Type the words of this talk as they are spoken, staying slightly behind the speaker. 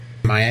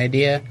my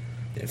idea.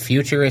 A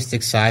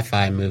futuristic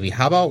sci-fi movie.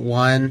 How about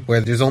one where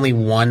there's only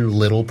one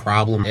little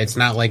problem? It's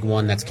not like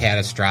one that's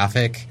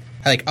catastrophic.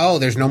 Like, oh,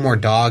 there's no more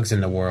dogs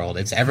in the world.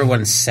 It's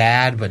everyone's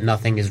sad, but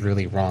nothing is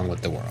really wrong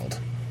with the world.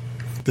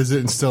 Does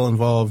it still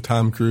involve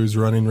Tom Cruise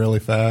running really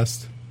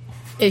fast?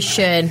 It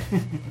should.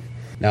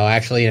 No,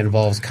 actually, it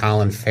involves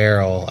Colin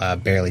Farrell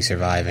barely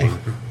surviving.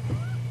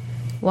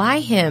 Why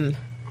him?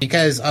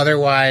 Because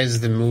otherwise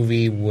the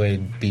movie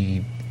would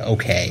be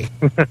okay.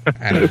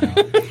 I don't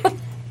know.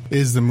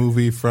 Is the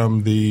movie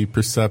from the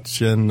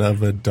perception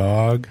of a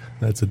dog?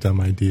 That's a dumb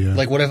idea.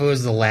 Like, what if it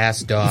was the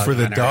last dog? For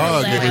the on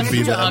dog, Earth? it would be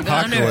the Dog on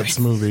apocalypse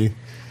movie.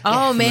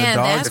 Oh, man,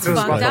 dog that's If it was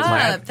fucked like the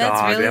up.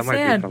 That's really that might be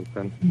sad.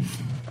 something.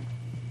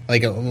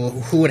 Like,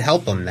 who would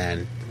help them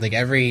then? Like,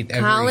 every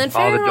Colin All the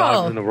Farrell.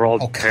 dogs in the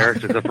world Oh,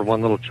 perished except for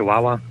one little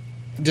chihuahua.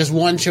 just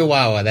one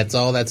Chihuahua. That's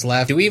all that's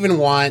left. Do we even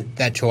want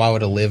that Chihuahua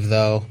to live,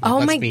 though? Oh,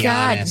 Let's my be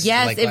God. honest.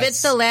 Yes, Like, if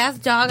it's the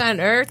last dog on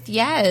Earth,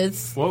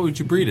 yes. What would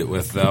you breed it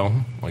with, though?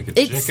 Like a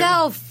chicken?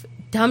 Itself.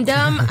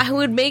 Dum-dum, I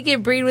would make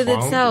it breed with Clone?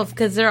 itself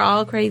because they're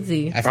all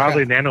crazy.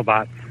 Probably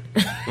nanobots.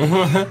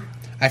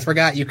 I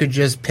forgot you could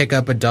just pick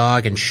up a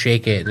dog and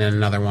shake it, and then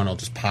another one will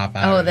just pop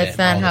out. Oh, of that's it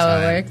not all the how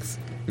time. it works?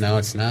 No,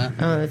 it's not.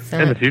 Oh, that's In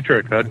the not. future,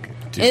 it could.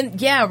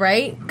 And, yeah,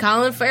 right?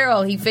 Colin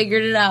Farrell, he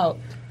figured it out.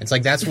 It's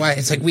like, that's why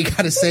it's like, we got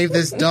to save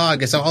this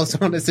dog. It's all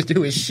someone has to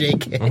do is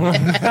shake it.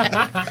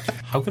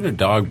 How could a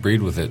dog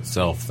breed with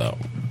itself, though?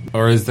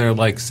 Or is there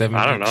like I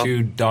don't know.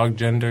 72 dog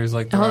genders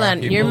like there Hold are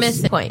on, you're people's?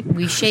 missing the point.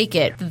 We shake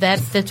it.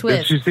 That's the Did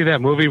twist. you see that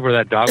movie where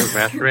that dog was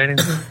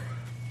masturbating?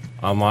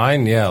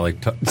 Online? Yeah,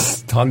 like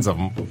tons of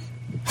them.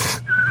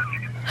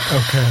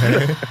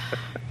 Okay.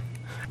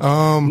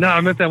 No,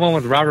 I meant that one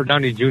with Robert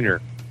Downey Jr.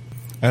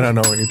 I don't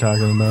know what you're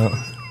talking about.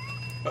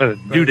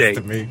 Due date.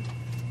 To me.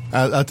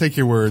 I'll take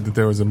your word that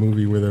there was a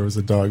movie where there was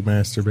a dog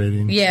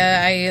masturbating.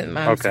 Yeah, I'm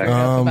Okay. screwed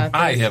up about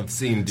I this. have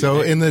seen.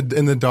 So in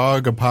the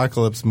dog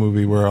apocalypse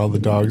movie where all the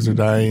dogs are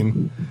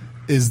dying,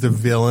 is the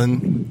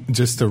villain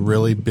just a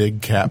really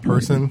big cat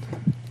person?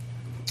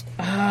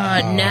 Oh,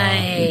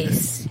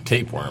 nice.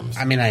 tapeworms.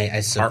 I mean, I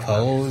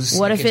suppose.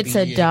 What it if could it's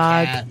a be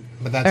dog? cat,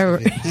 but that's Or-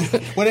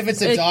 what if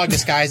it's a dog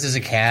disguised as a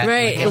cat?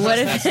 Right, Like, what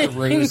if- that's the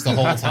ruse the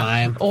whole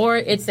time? Or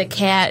it's a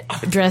cat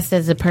dressed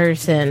as a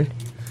person.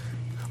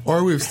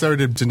 Or we've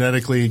started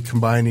genetically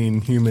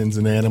combining humans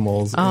and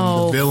animals, and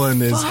Oh, the villain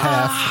is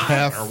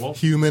half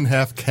human,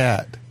 half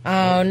cat,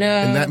 Oh, no.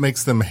 and that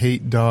makes them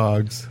hate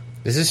dogs.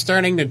 This is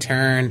starting to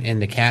turn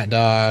into cat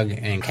dog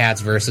and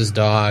cats versus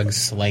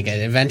dogs. Like,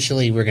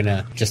 eventually we're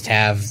gonna just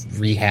have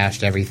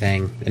rehashed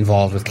everything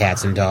involved with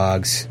cats and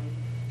dogs.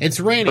 It's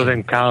raining. So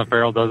then Colin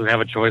Farrell doesn't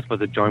have a choice but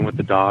to join with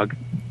the dog.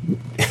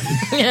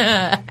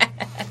 Yeah,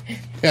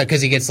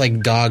 because he gets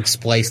like dog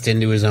spliced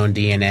into his own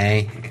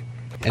DNA.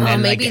 And Oh,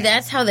 then, maybe like,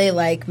 that's how they,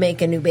 like,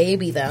 make a new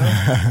baby, though.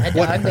 A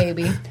dog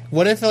baby.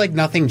 what if like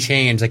nothing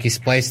changed? Like, he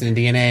spliced in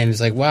the DNA and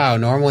it's like, wow,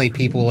 normally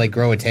people like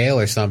grow a tail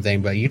or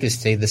something, but you just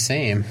stayed the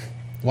same.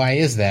 Why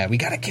is that? We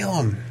gotta kill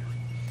him.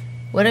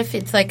 What if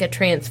it's like a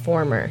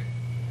transformer?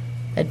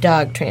 A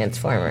dog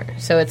transformer.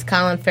 So it's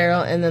Colin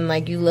Farrell, and then,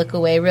 like, you look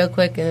away real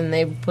quick, and then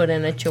they put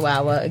in a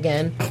chihuahua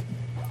again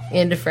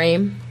into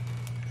frame.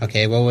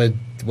 Okay, what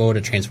would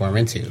it transform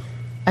into?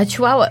 A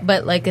chihuahua,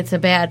 but, like, it's a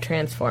bad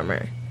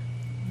transformer.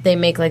 They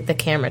make, like, the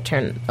camera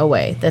turn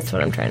away. That's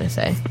what I'm trying to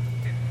say.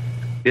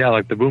 Yeah,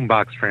 like the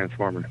boombox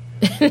transformer.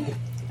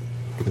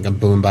 Like a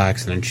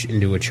boombox and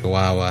into a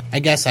chihuahua. I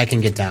guess I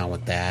can get down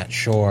with that.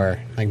 Sure.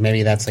 Like,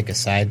 maybe that's like a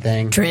side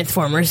thing.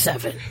 Transformers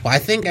 7. Well, I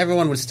think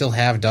everyone would still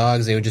have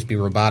dogs. They would just be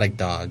robotic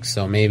dogs.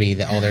 So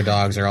maybe all their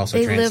dogs are also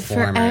They live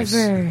transformers.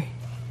 forever.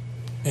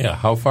 Yeah,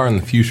 how far in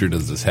the future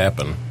does this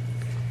happen?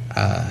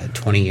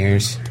 20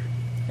 years.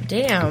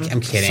 Damn. I'm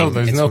kidding. So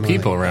there's It's no more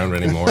people around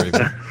anymore.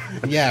 like-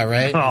 Yeah,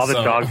 right? All the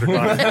So- dogs are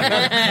gone.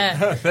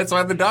 That's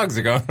why the dogs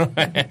are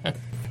going.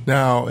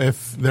 Now,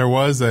 if there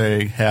was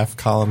a half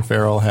Colin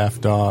Farrell,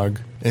 half dog,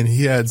 and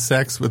he had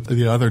sex with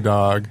the other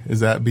dog,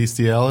 is that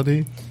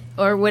bestiality?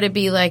 Or would it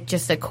be, like,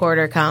 just a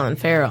quarter Colin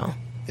Farrell?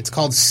 It's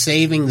called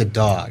saving the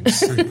dogs.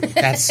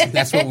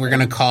 That's what we're going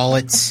to call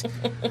it.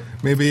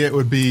 Maybe it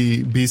would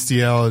be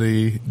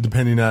bestiality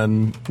depending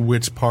on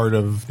which part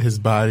of his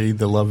body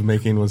the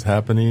lovemaking was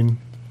happening.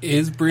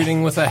 Is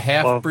breeding with a Well,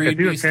 half-breed if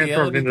he was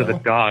transformed bestiality, into the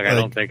though? dog, I Like-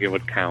 don't think it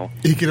would count.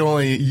 He could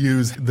only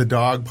use the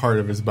dog part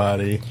of his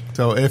body.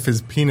 So if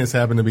his penis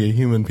happened to be a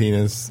human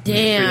penis,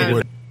 Damn. it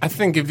would. I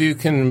think if you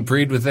can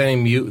breed with any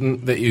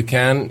mutant that you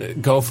can,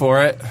 go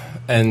for it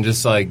and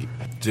just, like,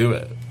 do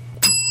it.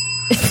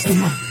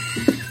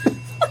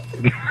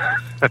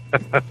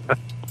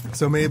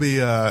 So maybe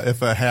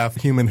if a half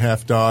human,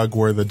 half dog,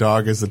 where the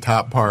dog is the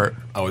top part,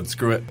 I would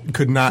screw it.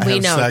 could not We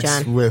have know, sex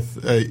John.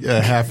 with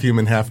a half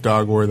human, half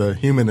dog, where the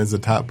human is the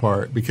top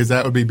part, because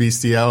that would be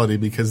bestiality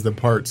because the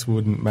parts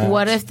wouldn't match.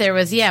 What if there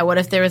was,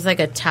 like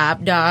a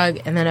top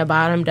dog and then a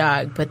bottom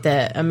dog, but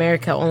the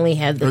America only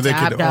had the Or they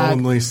top could dog?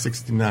 only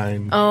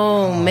 69.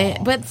 Oh,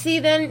 man. But see,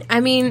 then, I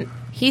mean,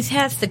 he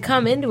has to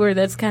come into her.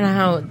 That's kind of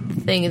how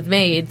the thing is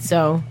made,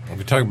 so. Are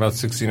we talking about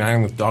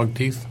 69 with dog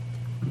teeth?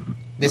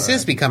 This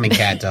is becoming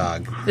cat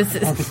dog. This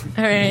is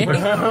all right.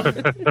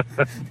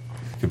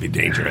 Could be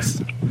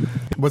dangerous.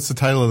 What's the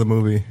title of the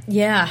movie?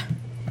 Yeah.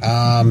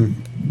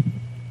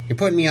 You're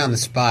putting me on the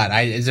spot.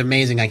 It's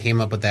amazing I came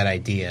up with that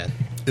idea.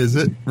 Is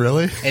it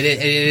really? It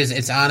is.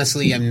 It's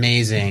honestly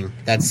amazing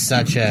that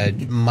such a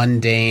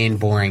mundane,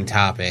 boring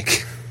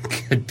topic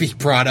could be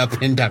brought up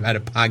at a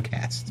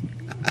podcast.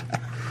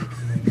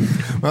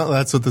 Well,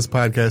 that's what this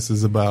podcast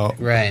is about.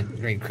 Right.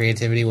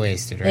 Creativity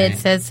wasted, right? It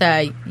says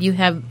you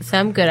have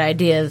some good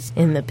ideas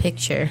in the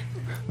picture.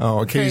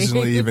 Oh,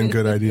 occasionally even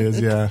good ideas,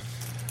 yeah.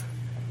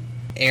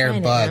 Air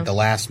Bud, the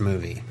last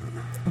movie.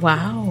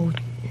 Wow.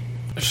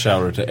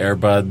 Shout out to Air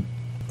Bud.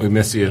 We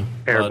miss you.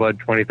 Air Bud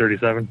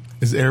 2037.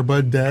 Is Air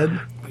Bud dead?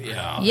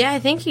 Yeah. Yeah, I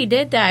think he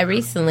did die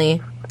recently.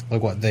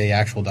 Like what, the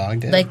actual dog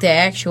did? Like the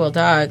actual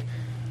dog.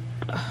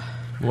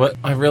 What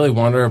I really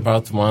wonder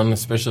about the one,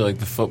 especially like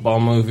the football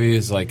movie,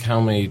 is like how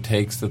many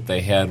takes that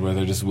they had where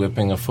they're just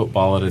whipping a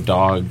football at a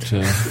dog to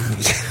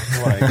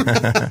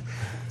like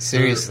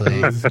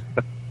Seriously.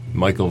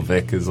 Michael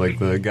Vick is like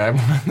the guy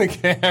behind the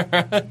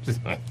camera.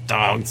 Just like,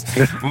 dogs.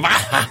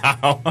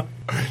 Wow.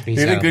 You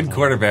need a good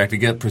quarterback to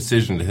get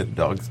precision to hit the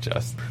dog's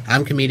chest.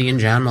 I'm comedian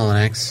John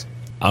Mullinex.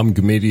 I'm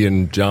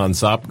comedian John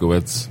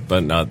Sopkowitz,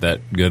 but not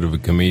that good of a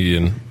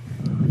comedian.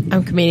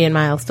 I'm comedian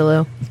Miles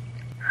DeLue.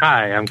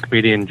 Hi, I'm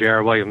comedian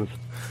Jared Williams.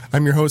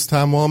 I'm your host,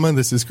 Tom Wallman.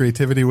 This is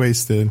Creativity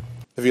Wasted.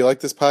 If you like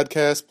this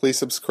podcast, please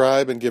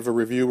subscribe and give a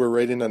review or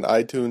rating on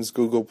iTunes,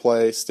 Google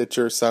Play,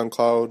 Stitcher,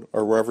 SoundCloud,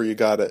 or wherever you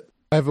got it.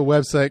 I have a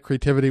website,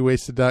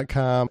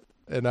 creativitywasted.com,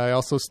 and I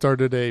also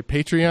started a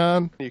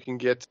Patreon. You can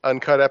get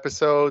uncut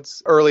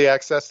episodes, early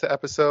access to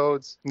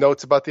episodes,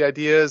 notes about the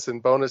ideas,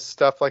 and bonus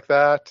stuff like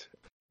that.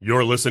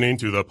 You're listening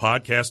to the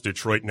Podcast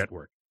Detroit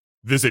Network.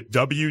 Visit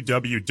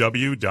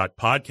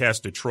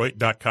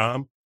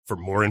www.podcastdetroit.com for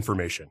more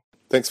information.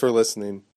 Thanks for listening.